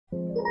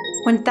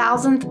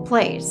1000th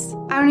place.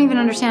 I don't even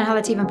understand how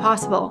that's even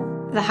possible.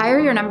 The higher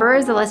your number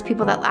is, the less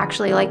people that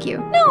actually like you.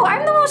 No,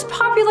 I'm the most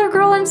popular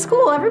girl in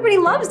school. Everybody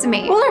loves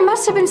me. Well, there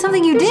must have been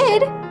something you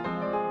did.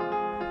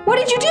 What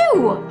did you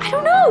do? I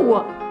don't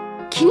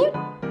know. Can you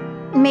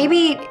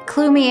maybe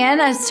clue me in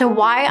as to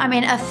why I'm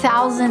in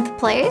 1000th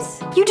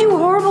place? You do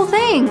horrible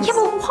things. Yeah,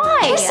 but why?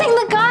 Kissing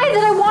the guy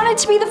that I wanted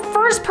to be the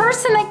first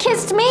person that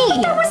kissed me.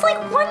 But that was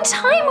like one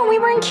time when we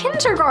were in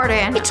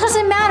kindergarten. It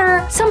doesn't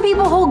matter. Some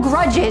people hold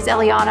grudges,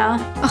 Eliana.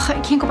 Ugh, I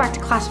can't go back to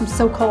class. I'm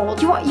so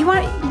cold. You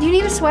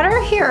need a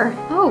sweater? Here.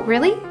 Oh,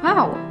 really?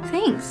 Wow,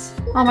 thanks.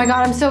 Oh my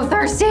God, I'm so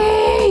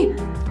thirsty.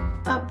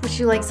 Would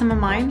you like some of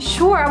mine?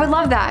 Sure, I would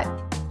love that.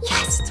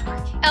 Yes, it's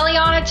working.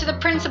 Eliana, to the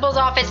principal's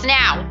office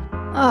now.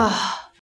 Ugh.